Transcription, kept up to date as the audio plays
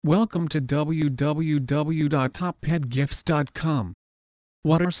Welcome to www.toppetgifts.com.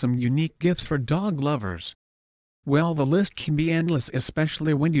 What are some unique gifts for dog lovers? Well, the list can be endless,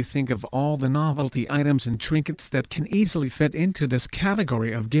 especially when you think of all the novelty items and trinkets that can easily fit into this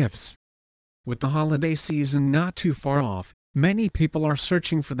category of gifts. With the holiday season not too far off, many people are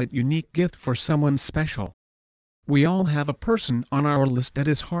searching for that unique gift for someone special. We all have a person on our list that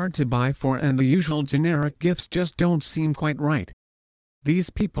is hard to buy for, and the usual generic gifts just don't seem quite right.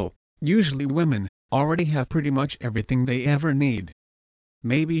 These people, usually women, already have pretty much everything they ever need.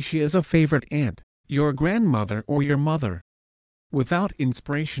 Maybe she is a favorite aunt, your grandmother, or your mother. Without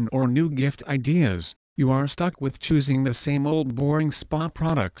inspiration or new gift ideas, you are stuck with choosing the same old boring spa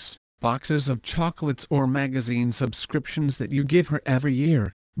products, boxes of chocolates, or magazine subscriptions that you give her every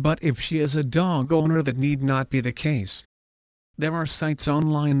year. But if she is a dog owner, that need not be the case. There are sites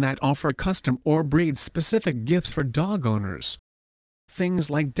online that offer custom or breed-specific gifts for dog owners. Things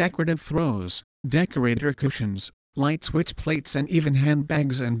like decorative throws, decorator cushions, light switch plates, and even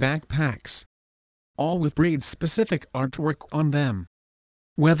handbags and backpacks. All with breed-specific artwork on them.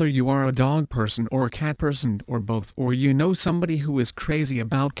 Whether you are a dog person or a cat person, or both, or you know somebody who is crazy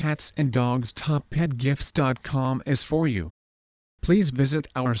about cats and dogs, toppetgifts.com is for you. Please visit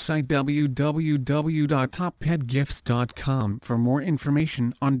our site www.toppetgifts.com for more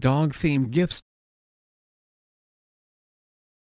information on dog-themed gifts.